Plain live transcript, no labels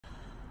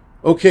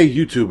Okay,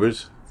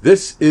 YouTubers,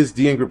 this is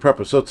the Angry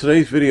Prepper. So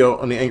today's video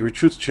on the Angry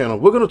Truths channel,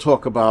 we're going to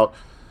talk about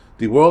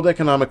the World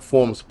Economic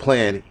Forum's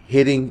plan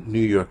hitting New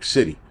York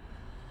City.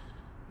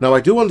 Now, I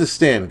do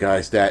understand,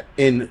 guys, that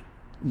in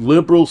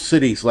liberal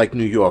cities like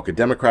New York, or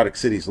democratic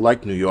cities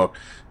like New York,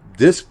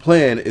 this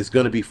plan is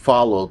going to be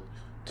followed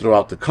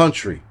throughout the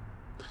country.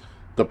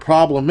 The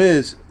problem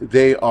is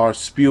they are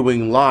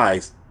spewing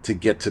lies to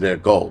get to their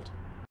goal.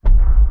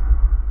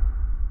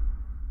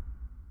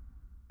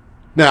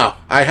 Now,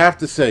 I have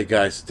to say,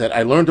 guys, that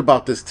I learned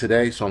about this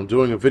today, so I'm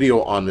doing a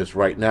video on this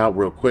right now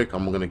real quick.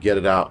 I'm going to get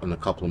it out in a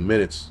couple of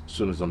minutes as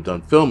soon as I'm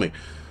done filming.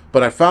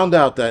 But I found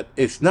out that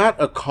it's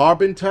not a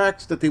carbon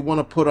tax that they want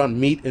to put on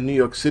meat in New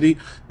York City.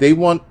 They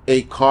want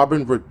a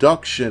carbon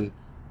reduction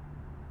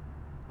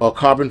or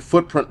carbon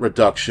footprint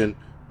reduction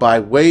by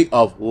way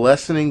of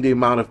lessening the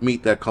amount of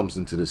meat that comes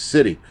into the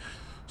city.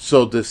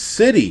 So the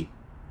city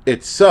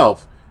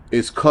itself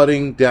is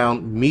cutting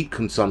down meat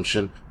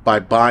consumption by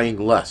buying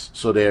less.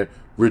 So they're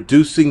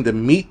reducing the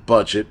meat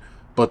budget,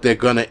 but they're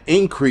going to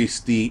increase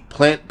the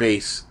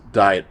plant-based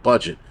diet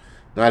budget.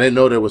 Now, I didn't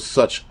know there was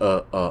such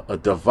a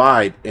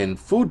divide in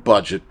food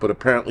budget, but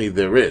apparently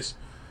there is.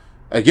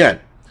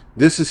 Again,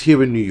 this is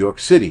here in New York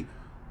City.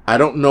 I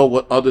don't know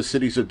what other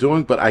cities are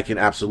doing, but I can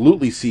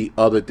absolutely see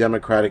other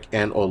democratic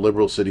and or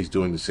liberal cities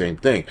doing the same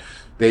thing.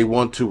 They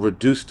want to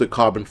reduce the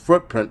carbon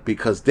footprint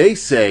because they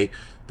say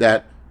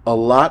that a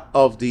lot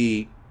of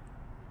the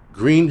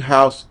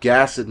greenhouse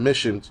gas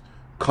emissions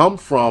come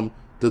from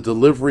the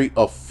delivery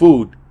of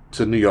food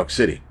to New York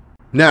City.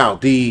 Now,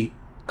 the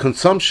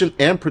consumption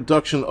and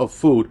production of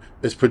food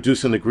is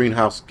producing the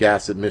greenhouse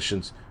gas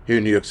emissions here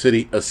in New York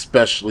City,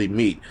 especially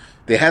meat.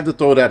 They had to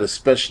throw that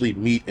especially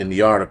meat in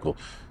the article,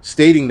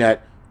 stating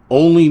that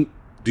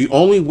the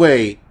only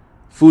way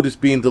food is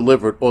being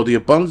delivered, or the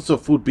abundance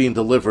of food being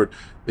delivered,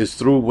 is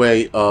through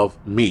way of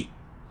meat.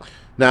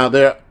 Now,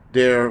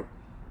 their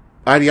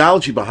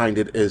ideology behind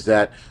it is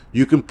that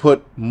you can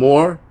put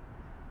more,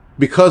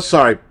 because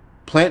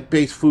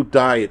plant-based food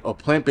diet or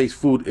plant-based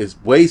food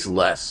weighs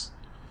less,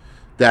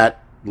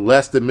 that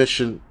less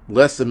emission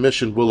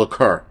will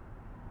occur.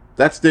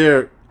 That's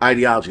their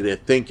ideology, their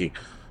thinking,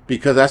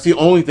 because that's the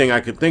only thing I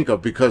can think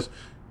of. Because,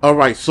 all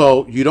right,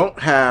 so you don't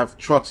have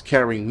trucks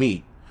carrying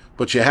meat,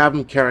 but you have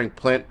them carrying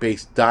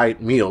plant-based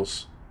diet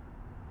meals.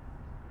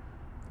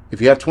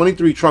 If you have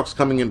 23 trucks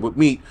coming in with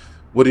meat,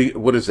 what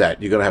is that?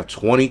 You're going to have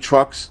 20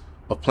 trucks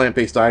of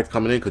plant-based diets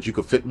coming in because you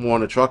could fit more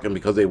on the truck and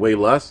because they weigh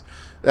less.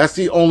 That's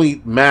the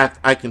only math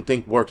I can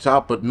think works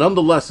out, but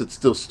nonetheless, it's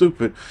still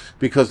stupid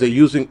because they're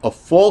using a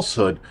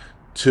falsehood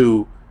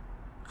to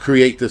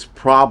create this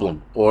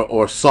problem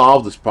or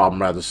solve this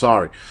problem, rather.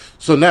 So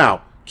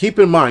now, keep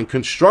in mind,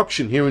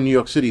 construction here in New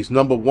York City is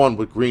number one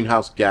with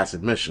greenhouse gas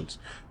emissions.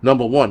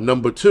 Number one.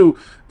 Number two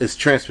is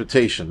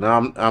transportation.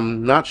 Now,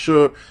 I'm not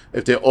sure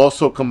if they're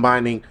also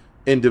combining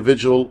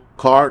individual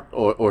car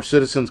or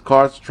citizens'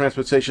 cars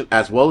transportation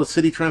as well as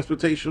city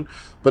transportation,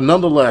 but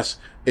nonetheless,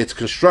 it's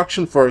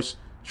construction first,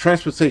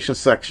 transportation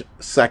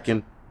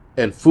second,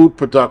 and food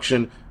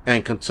production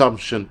and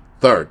consumption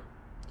third.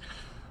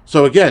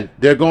 So again,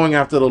 they're going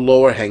after the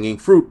lower hanging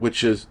fruit,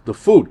 which is the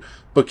food.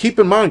 But keep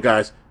in mind,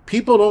 guys,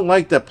 people don't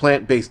like that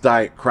plant-based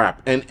diet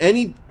crap, and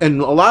a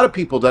lot of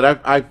people that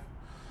I've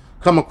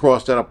come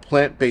across that are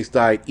plant-based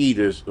diet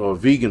eaters or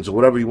vegans or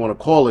whatever you want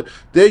to call it,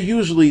 they're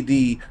usually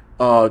the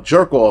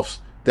jerk-offs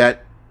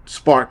that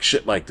spark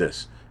shit like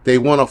this. They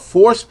want to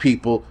force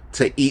people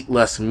to eat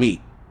less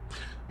meat.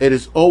 It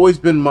has always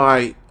been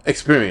my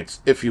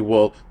experience, if you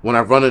will, when I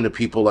run into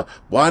people like,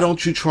 why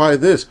don't you try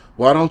this?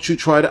 Why don't you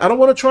try that? I don't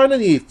want to try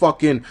any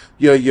fucking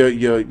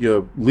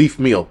your leaf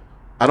meal.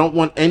 I don't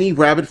want any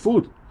rabbit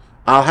food.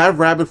 I'll have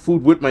rabbit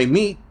food with my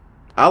meat.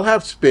 I'll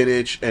have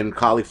spinach and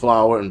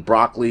cauliflower and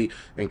broccoli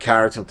and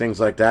carrots and things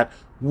like that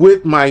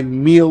with my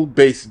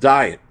meal-based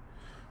diet.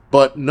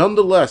 But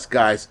nonetheless,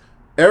 guys,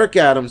 Eric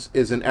Adams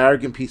is an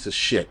arrogant piece of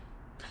shit.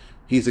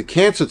 He's a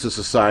cancer to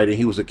society.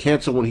 He was a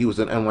cancer when he was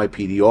an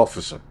NYPD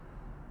officer.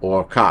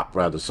 Or cop,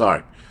 rather,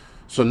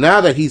 So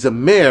now that he's a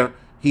mayor,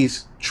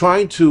 he's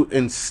trying to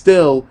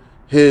instill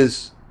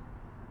his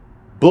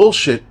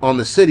bullshit on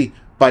the city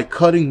by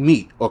cutting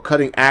meat or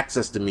cutting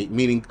access to meat,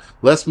 meaning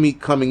less meat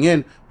coming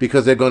in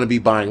because they're going to be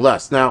buying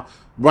less. Now,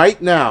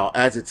 right now,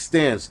 as it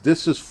stands,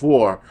 this is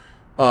for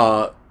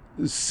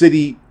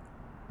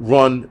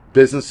city-run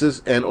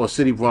businesses and or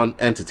city-run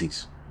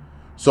entities.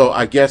 So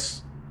I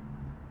guess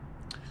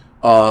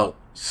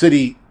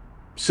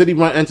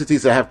city-run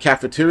entities that have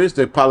cafeterias,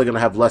 they're probably going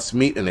to have less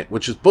meat in it,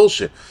 which is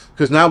bullshit.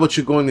 Because now what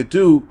you're going to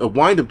do,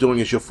 wind up doing,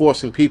 is you're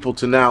forcing people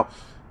to now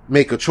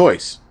make a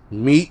choice,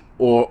 meat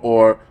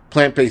or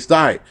plant-based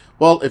diet.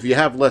 Well, if you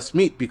have less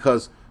meat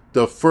because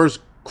the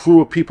first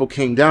crew of people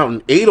came down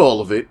and ate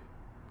all of it,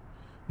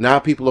 now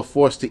people are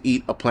forced to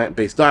eat a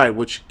plant-based diet,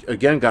 which,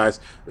 again, guys,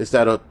 is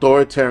that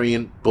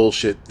authoritarian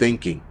bullshit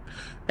thinking.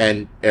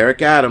 And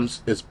Eric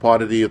Adams is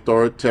part of the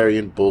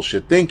authoritarian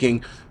bullshit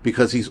thinking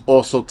because he's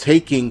also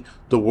taking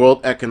the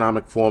World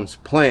Economic Forum's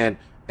plan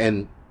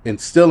and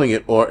instilling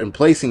it or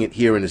emplacing it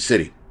here in the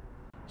city.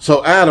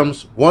 So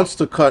Adams wants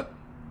to cut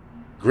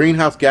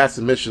greenhouse gas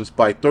emissions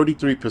by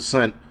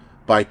 33%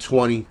 by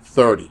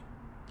 2030.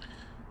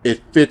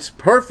 It fits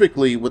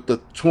perfectly with the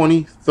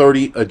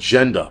 2030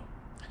 agenda.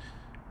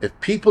 If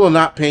people are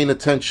not paying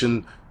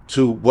attention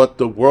to what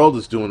the world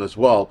is doing as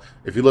well,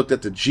 if you looked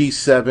at the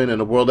G7 and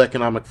the World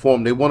Economic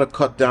Forum, they want to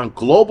cut down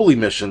global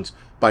emissions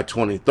by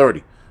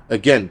 2030.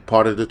 Again,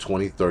 part of the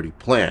 2030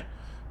 plan.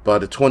 By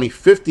the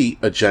 2050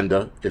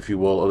 agenda, if you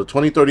will, or the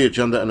 2030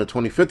 agenda and the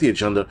 2050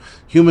 agenda,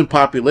 human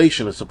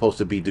population is supposed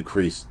to be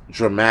decreased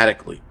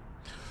dramatically.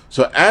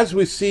 So as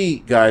we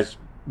see, guys,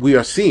 we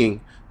are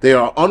seeing they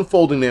are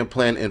unfolding their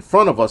plan in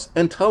front of us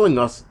and telling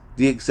us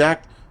the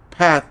exact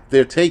path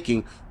they're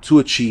taking to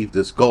achieve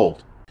this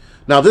goal.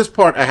 Now, this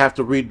part I have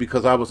to read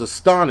because I was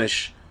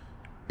astonished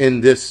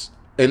in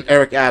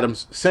Eric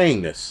Adams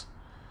saying this.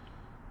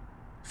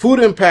 Food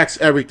impacts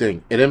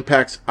everything. It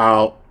impacts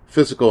our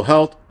physical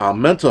health, our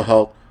mental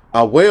health,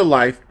 our way of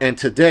life, and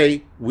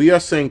today we are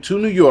saying to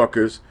New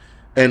Yorkers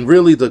and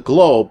really the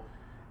globe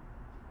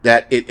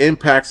that it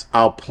impacts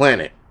our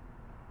planet.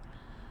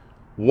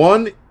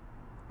 1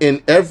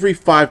 in every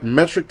 5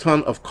 metric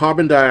ton of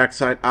carbon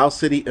dioxide our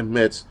city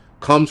emits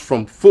comes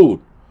from food,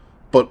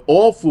 but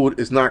all food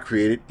is not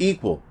created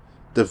equal.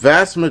 The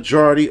vast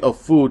majority of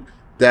food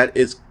that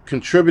is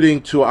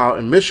contributing to our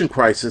emission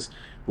crisis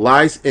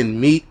lies in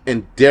meat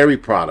and dairy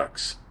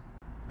products.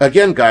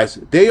 Again, guys,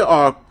 they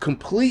are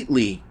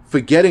completely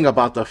forgetting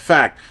about the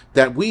fact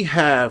that we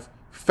have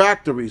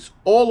factories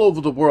all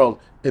over the world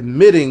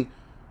emitting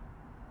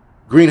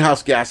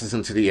greenhouse gases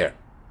into the air.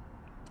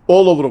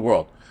 All over the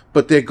world.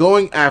 But they're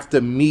going after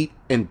meat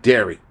and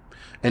dairy.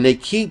 And they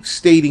keep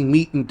stating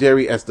meat and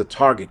dairy as the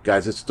target,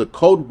 guys. It's the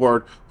code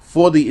word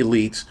for the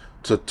elites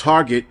to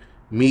target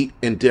meat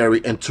and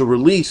dairy and to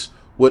release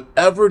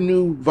whatever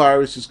new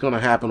virus is going to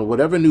happen or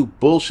whatever new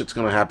bullshit's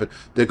going to happen.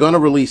 They're going to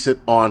release it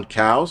on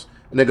cows.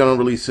 And they're going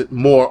to release it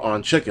more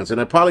on chickens. And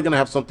they're probably going to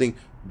have something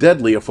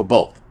deadlier for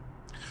both.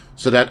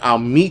 So that our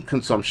meat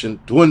consumption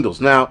dwindles.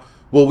 Now,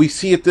 will we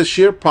see it this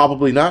year?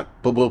 Probably not.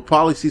 But we'll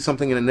probably see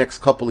something in the next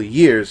couple of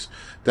years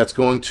that's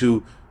going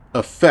to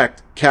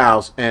affect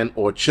cows and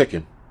or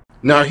chicken.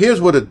 Now,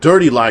 here's where the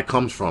dirty lie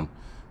comes from.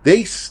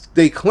 They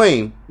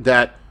claim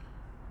that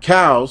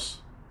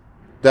cows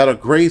that are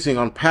grazing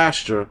on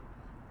pasture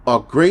are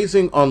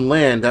grazing on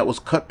land that was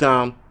cut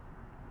down,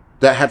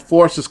 that had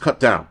forests cut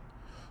down.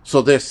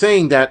 So they're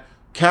saying that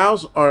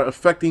cows are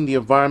affecting the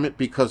environment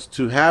because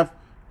to have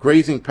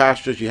grazing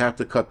pastures, you have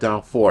to cut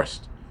down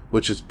forest,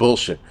 which is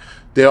bullshit.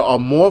 There are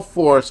more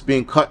forests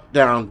being cut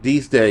down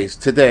these days,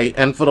 today,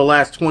 and for the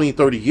last 20,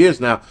 30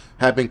 years now,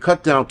 have been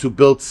cut down to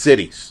build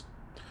cities.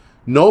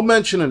 No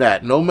mention of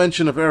that. No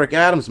mention of Eric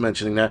Adams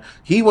mentioning that.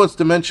 He wants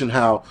to mention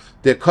how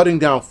they're cutting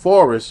down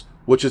forests,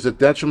 which is a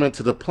detriment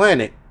to the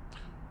planet,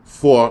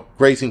 for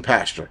grazing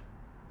pasture.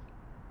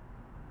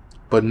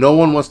 But no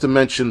one wants to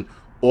mention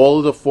all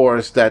of the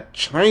forests that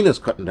China's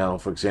cutting down,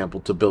 for example,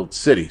 to build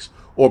cities.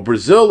 Or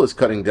Brazil is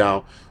cutting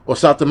down, or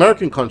South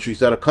American countries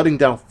that are cutting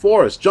down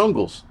forests,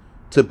 jungles,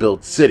 to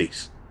build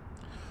cities.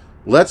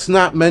 Let's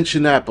not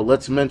mention that, but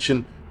let's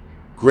mention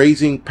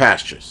grazing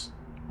pastures,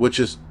 which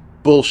is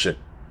bullshit.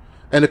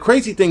 And the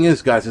crazy thing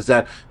is, guys, is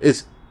that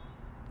it's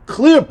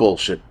clear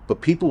bullshit,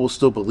 but people will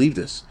still believe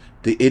this.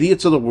 The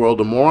idiots of the world,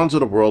 the morons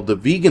of the world, the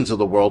vegans of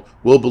the world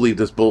will believe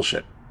this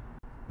bullshit.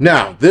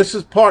 Now, this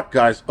is part,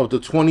 guys, of the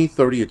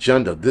 2030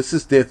 agenda. This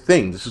is their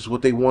thing. This is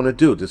what they want to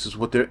do. This is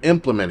what they're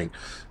implementing.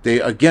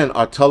 They, again,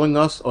 are telling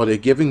us, or they're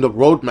giving the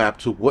roadmap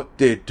to what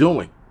they're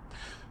doing.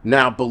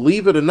 Now,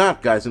 believe it or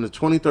not, guys, in the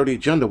 2030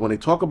 agenda, when they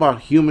talk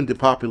about human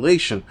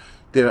depopulation,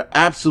 they're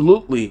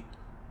absolutely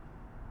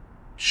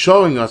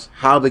showing us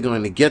how they're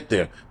going to get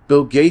there.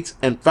 Bill Gates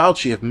and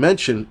Fauci have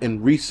mentioned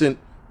in recent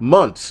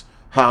months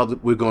how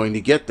we're going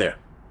to get there.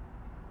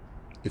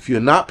 If you're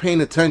not paying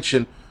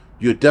attention,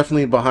 you're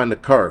definitely behind the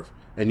curve.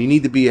 And you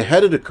need to be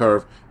ahead of the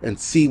curve and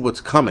see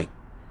what's coming.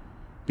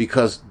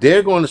 Because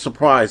they're going to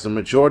surprise the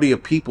majority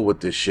of people with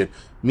this shit.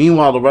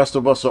 Meanwhile, the rest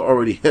of us are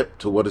already hip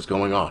to what is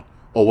going on.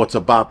 Or what's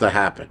about to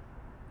happen.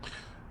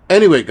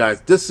 Anyway, guys,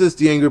 this is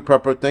The Angry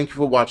Prepper. Thank you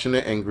for watching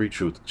the Angry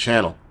Truth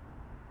channel.